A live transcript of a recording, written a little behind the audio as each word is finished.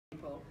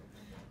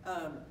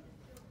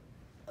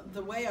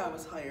The way I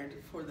was hired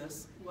for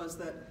this was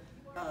that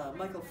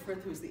Michael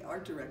Frith, who's the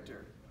art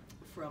director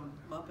from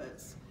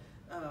Muppets,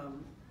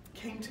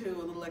 came to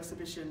a little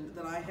exhibition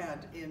that I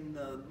had in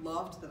the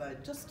loft that I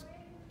just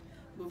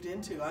moved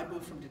into. I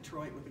moved from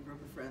Detroit with a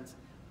group of friends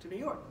to New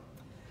York.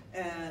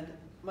 And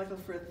Michael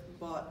Frith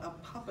bought a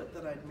puppet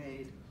that I'd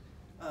made,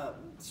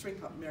 string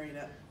puppet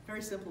marionette,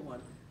 very simple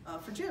one,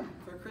 for Jim,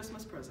 for a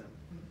Christmas present.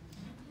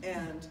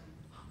 And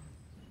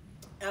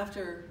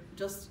after,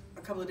 just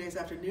a couple of days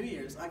after New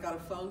Year's, I got a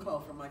phone call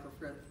from Michael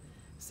Frith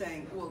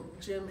saying, well,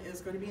 Jim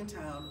is going to be in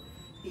town.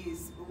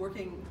 He's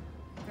going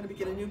to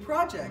begin a new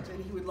project,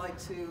 and he would like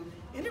to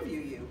interview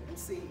you and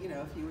see,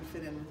 if you would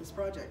fit in with this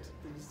project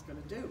that he's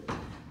going to do.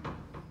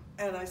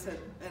 And I said,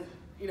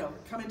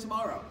 come in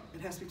tomorrow.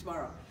 It has to be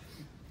tomorrow.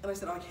 And I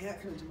said, oh, I can't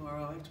come in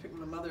tomorrow. I have to pick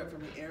my mother up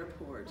from the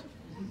airport.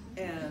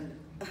 And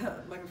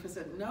Michael Frith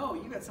said, no,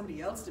 you got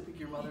somebody else to pick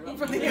your mother up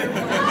from the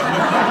airport.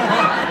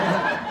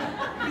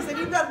 He said,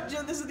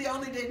 this is the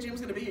only day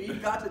Jim's going to be here.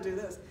 You've got to do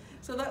this.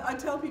 So that, I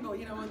tell people,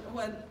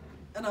 when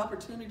an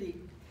opportunity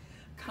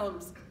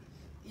comes,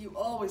 you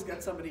always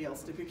got somebody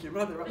else to pick your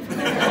mother up from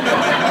the airport.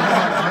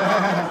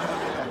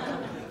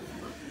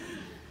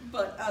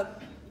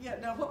 But, yeah,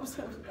 now what was,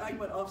 I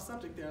went off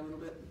subject there a little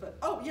bit, but,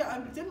 oh, yeah,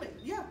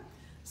 yeah.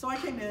 So I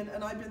came in,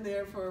 and I'd been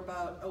there for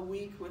about a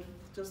week with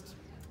just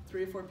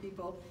 3 or 4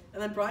 people,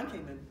 and then Brian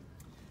came in,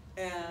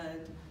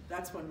 and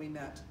that's when we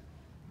met.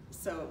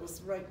 So it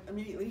was right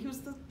immediately. He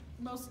was the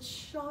most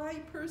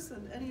shy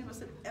person any of us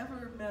had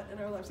ever met in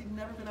our lives. He'd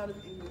never been out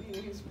of England.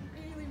 He was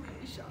really,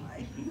 really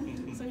shy.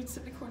 So he'd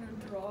sit in a corner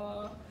and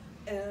draw,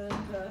 and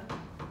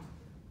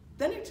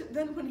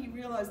then when he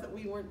realized that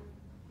we weren't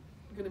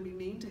going to be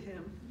mean to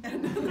him,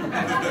 and we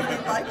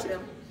liked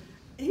him,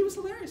 he was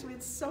hilarious. We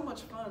had so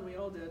much fun. We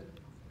all did.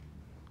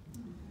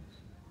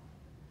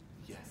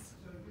 Yes.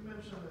 So you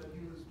mentioned that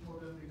he was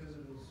pulled in because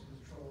of his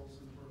trolls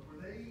and work. Were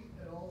they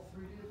at all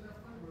 3D at that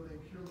point, or were they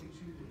purely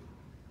 2D?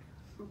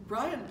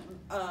 Brian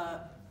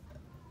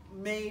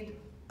made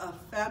a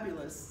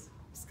fabulous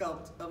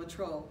sculpt of a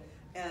troll,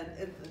 and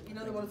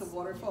the one with the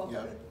waterfall.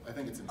 Yeah, I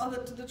think it's in.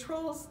 The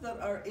trolls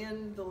that are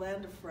in the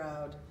Land of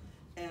Froud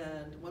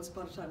and Once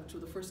Upon a Time,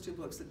 the first 2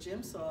 books that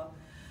Jim saw,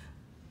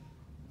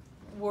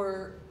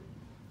 were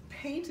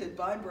painted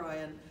by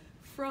Brian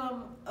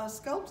from a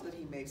sculpt that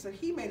he made. So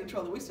he made a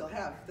troll that we still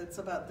have that's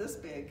about this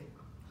big,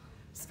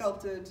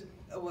 sculpted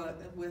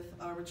with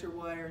armature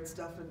wire and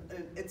stuff, and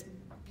it's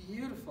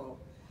beautiful.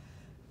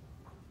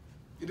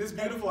 It is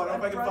beautiful. I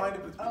don't know if I can find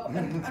it. But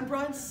and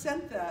Brian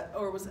sent that,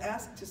 or was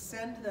asked to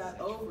send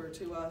that over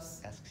to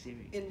us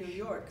in New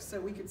York, so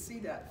we could see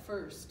that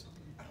first.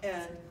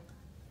 And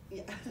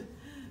yeah,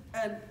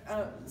 and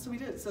so we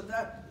did. So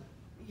that,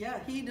 yeah,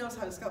 he knows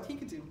how to sculpt. He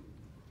could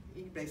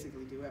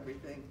basically do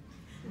everything.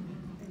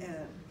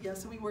 And yeah,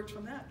 so we worked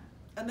from that.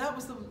 And that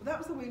was the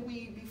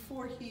way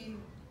before he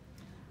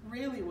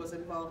really was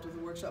involved with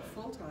the workshop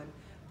full time,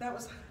 that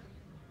was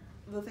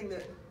the thing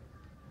that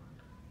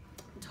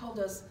told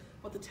us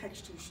what the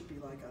texture should be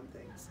like on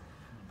things,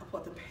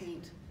 what the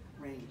paint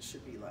range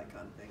should be like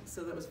on things.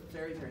 So that was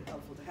very, very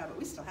helpful to have it.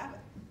 We still have it.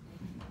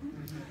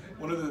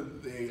 One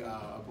of the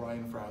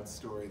Brian Froud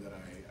story that I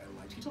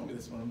liked, he told me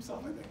this one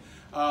himself, I think.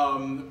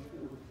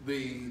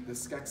 The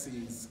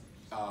Skeksis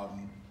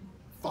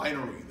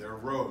finery, their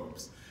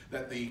robes,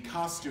 that the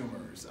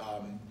costumers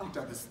picked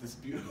up this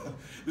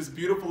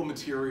beautiful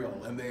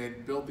material, and they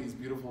had built these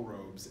beautiful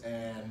robes,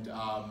 and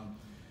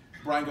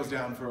Brian goes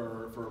down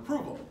for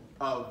approval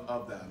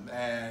of them,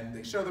 and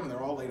they show them, and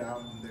they're all laid out,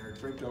 and they're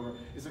draped over.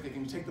 He's like, okay,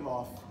 can you take them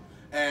off?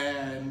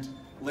 And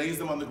lays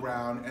them on the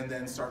ground, and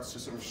then starts to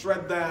sort of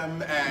shred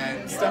them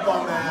and step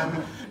on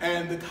them,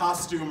 and the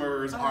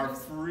costumers are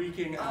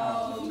freaking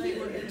out. Oh, they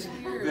were in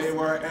tears. They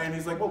were, and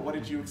he's like, well, what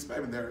did you expect?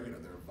 I mean, they're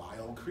a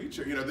vile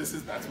creature.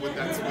 That's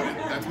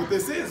what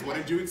this is. What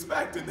did you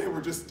expect? And they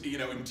were just,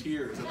 in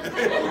tears.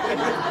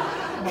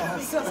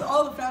 Because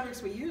all the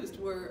fabrics we used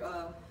were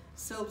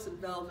silks and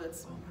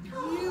velvets,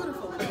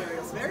 beautiful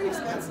materials, very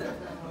expensive,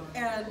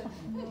 and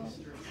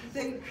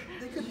they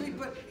could be,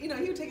 but he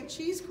would take a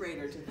cheese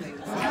grater to things.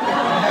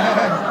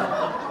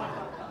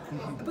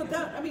 But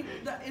that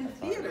in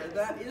theater,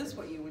 that is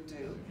what you would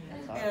do,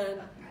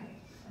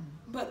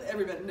 but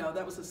everybody, no,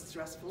 that was a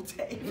stressful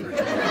day.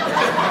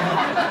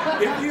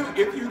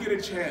 If you get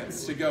a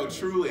chance to go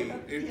truly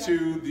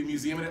to the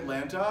museum in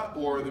Atlanta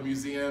or the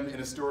museum in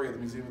Astoria, the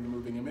Museum of the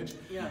Moving Image,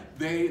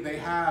 they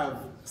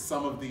have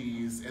some of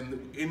these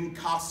in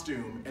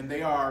costume, and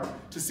they are,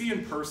 to see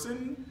in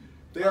person,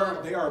 they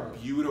are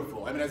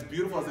beautiful. I mean, as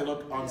beautiful as they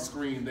look on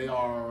screen,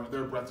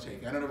 they're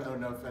breathtaking. I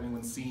don't know if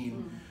anyone's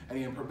seen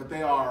any in person, but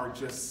they are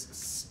just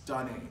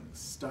stunning,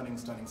 stunning,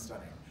 stunning,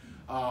 stunning.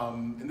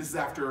 And this is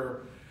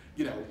after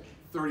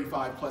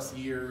 35 plus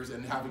years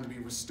and having to be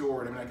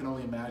restored. I mean, I can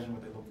only imagine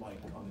what they look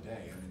like on the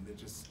day. I mean, they're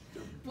just...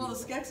 Well, the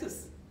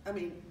Skeksis, I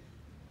mean,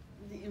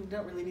 you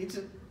don't really need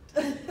to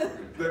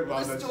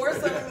restore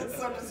something that's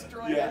so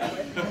destroyed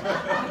anyway.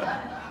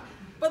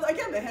 But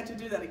again, they had to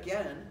do that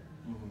again.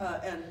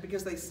 And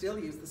because they still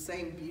use the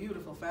same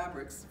beautiful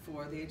fabrics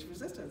for the Age of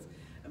Resistance,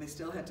 and they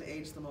still had to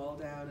age them all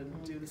down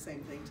and do the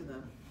same thing to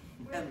them.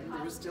 And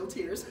there were still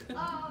tears.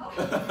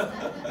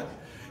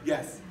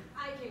 Yes.